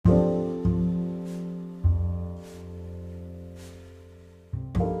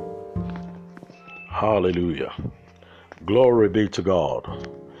Hallelujah. Glory be to God.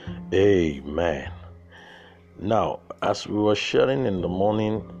 Amen. Now, as we were sharing in the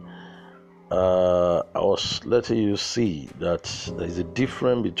morning, I was letting you see that there is a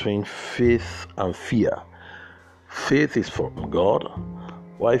difference between faith and fear. Faith is from God,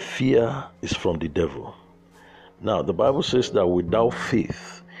 while fear is from the devil. Now, the Bible says that without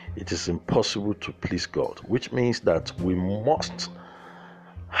faith, it is impossible to please God, which means that we must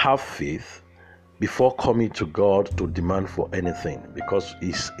have faith before coming to God to demand for anything, because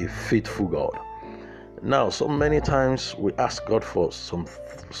He's a faithful God. Now, so many times we ask God for some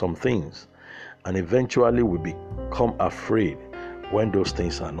things, and eventually we become afraid when those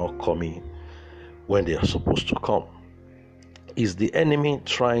things are not coming when they are supposed to come. Is the enemy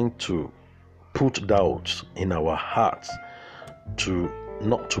trying to put doubts in our hearts to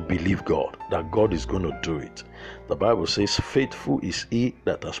not to believe God, that God is going to do it? The Bible says, faithful is He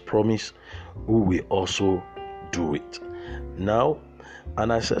that has promised, who will also do it. Now,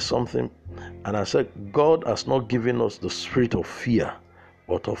 and I said something, and I said, God has not given us the spirit of fear,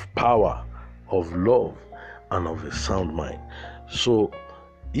 but of power, of love, and of a sound mind. So,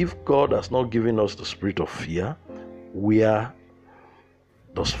 if God has not given us the spirit of fear, where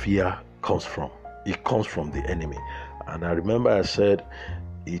does fear comes from? It comes from the enemy. And I remember I said,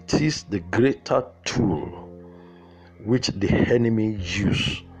 it is the greater tool which the enemy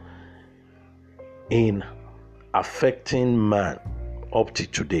use in affecting man up to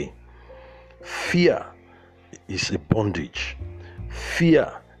today. Fear is a bondage.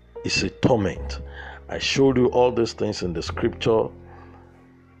 Fear is a torment. I showed you all these things in the scripture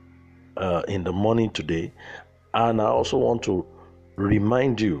in the morning today, and I also want to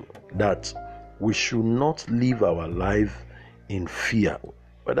remind you that we should not live our life in fear,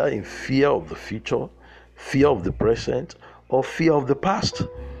 whether in fear of the future, fear of the present, or fear of the past.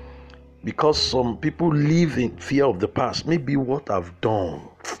 Because some people live in fear of the past. Maybe what I've done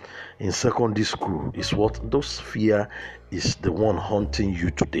in secondary school is what those fear is the one haunting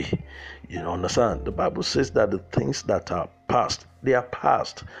you today. You understand? The Bible says that the things that are past, they are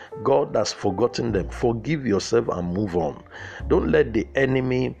past. God has forgotten them. Forgive yourself and move on. Don't let the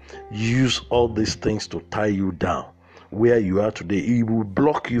enemy use all these things to tie you down where you are today. He will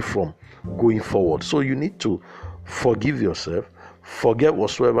block you from going forward. So you need to forgive yourself. Forget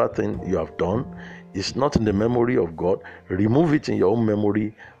whatsoever thing you have done. It's not in the memory of God. Remove it in your own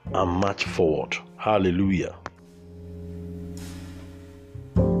memory and march forward. Hallelujah.